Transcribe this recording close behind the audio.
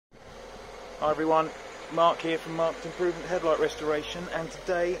Hi everyone, Mark here from Marked Improvement Headlight Restoration, and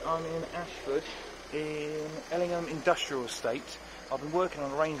today I'm in Ashford in Ellingham Industrial Estate. I've been working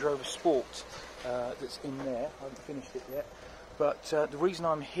on a Range Rover Sport that's in there. I haven't finished it yet, but the reason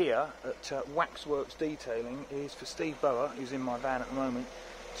I'm here at Waxworks Detailing is for Steve Bower, who's in my van at the moment,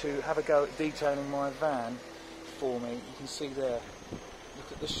 to have a go at detailing my van for me. You can see there,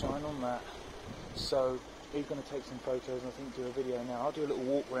 look at the shine on that. So he's going to take some photos and I think do a video now. I'll do a little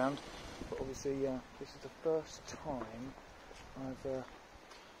walk round. But obviously, this is the first time I've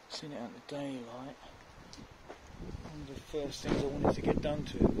seen it out in the daylight. One of the first things I wanted to get done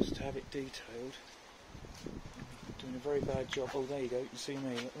to it was to have it detailed. I'm doing a very bad job. Oh, there you go. You can see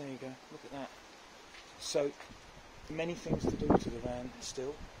me. There you go. Look at that. So many things to do to the van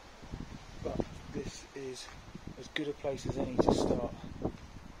still, but this is as good a place as any to start. I'm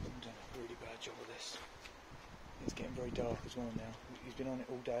doing a really bad job of this. It's getting very dark as well now. He's been on it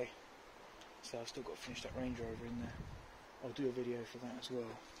all day. So I've still got to finish that Range Rover in there. I'll do a video for that as well,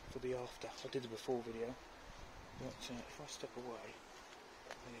 for the after. I did the before video, but if I step away,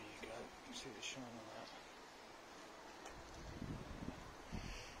 there you go, you can see the shine on that.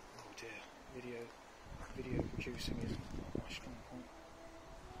 Oh dear, video producing is not my strong point.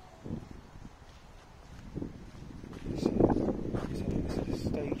 So it's a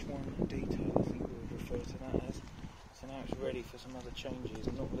stage 1 detail, I think we would refer to that as. So now it's ready for some other changes,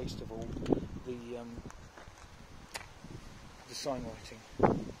 and not least of all the sign writing.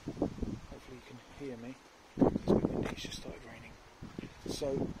 Hopefully you can hear me. It's a bit windy, it's just started raining.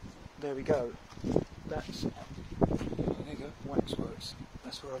 So there we go. There you go, Waxworks.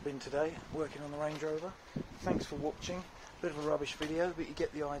 That's where I've been today, working on the Range Rover. Thanks for watching. Bit of a rubbish video, but you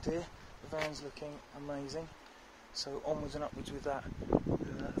get the idea. The van's looking amazing. So onwards and upwards with that.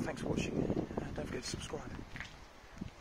 Thanks for watching, and don't forget to subscribe.